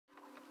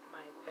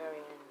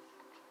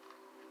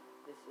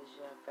is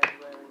your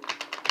February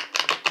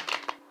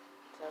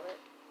tarot.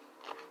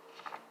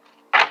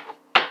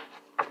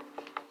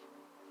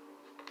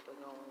 We're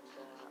going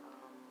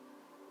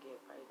to get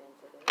right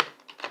into this.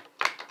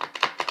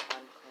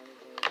 I'm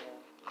cleansing your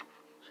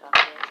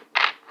chakra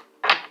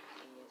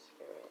and your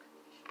spirit.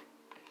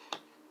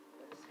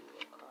 Let's see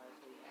what cards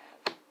we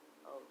have.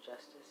 Oh,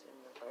 Justice in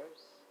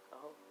reverse.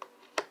 Oh,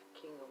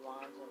 King of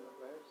Wands in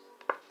reverse.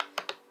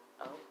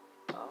 Oh.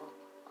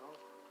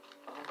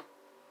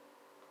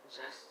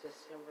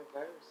 Justice in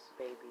reverse,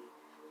 baby.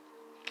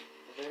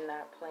 We're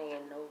not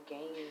playing no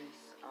games.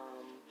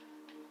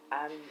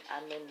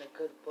 I'm in the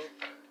good book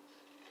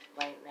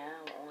right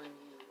now on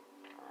you,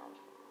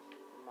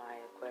 my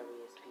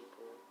Aquarius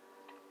people.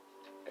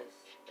 It's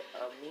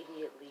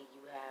immediately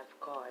you have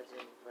cards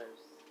in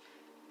reverse.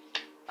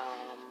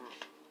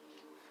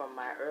 From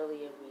my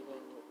earlier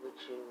reading with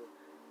you,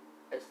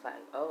 it's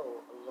like, oh,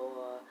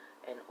 law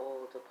and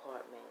all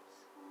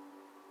departments,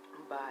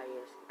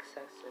 bias,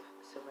 excessive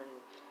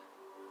serenity.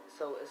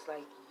 So it's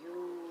like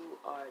you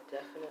are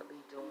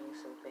definitely doing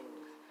some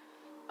things.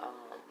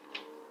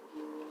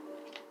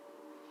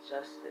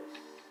 Justice,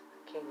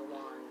 King of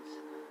Wands.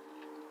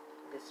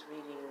 This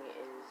reading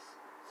is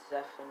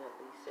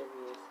definitely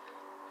serious.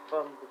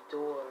 From the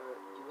door,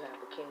 you have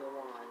the King of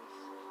Wands.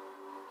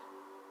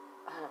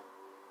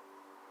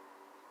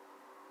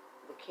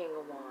 The King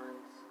of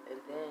Wands. And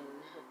then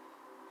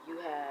you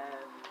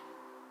have,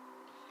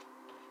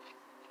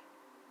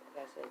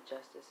 like I said,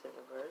 Justice in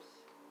reverse.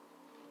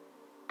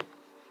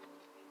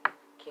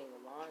 King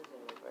of Wands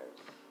in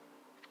reverse.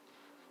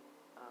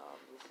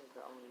 This is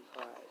the only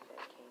card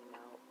that came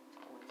out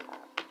on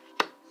top.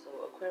 So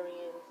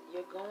Aquarians,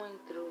 you're going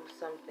through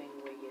something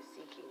where you're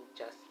seeking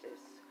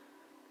justice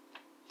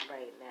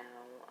right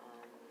now.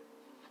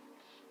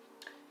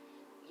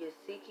 You're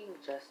seeking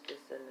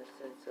justice in the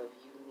sense of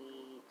you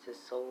need to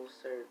soul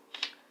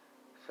search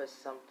for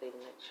something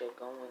that you're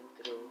going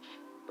through,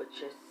 but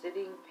you're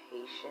sitting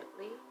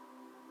patiently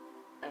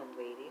and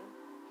waiting.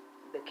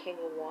 The King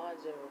of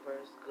Wands in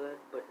reverse,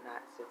 good but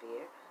not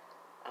severe.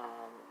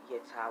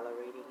 You're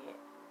tolerating it.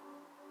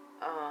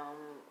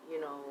 You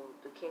know,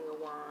 the King of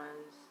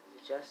Wands, the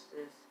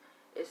Justice,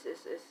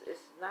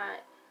 it's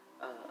not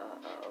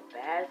a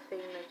bad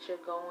thing that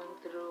you're going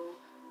through,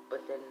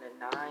 but then the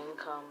 9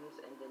 comes,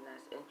 and then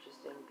that's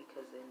interesting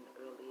because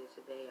earlier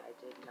today I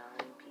did 9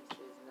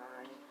 pieces. 9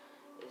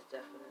 is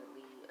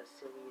definitely a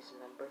serious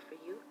number for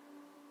you.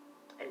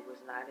 It was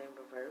not in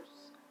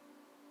reverse.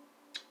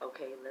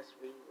 Okay, let's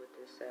read what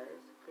this says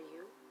for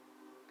you.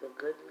 The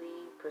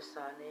goodly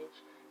personage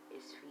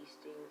is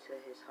feasting to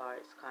his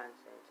heart's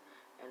content.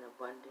 An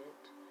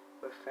abundant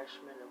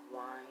refreshment of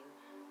wine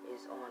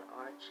is on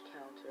arch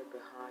counter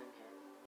behind him.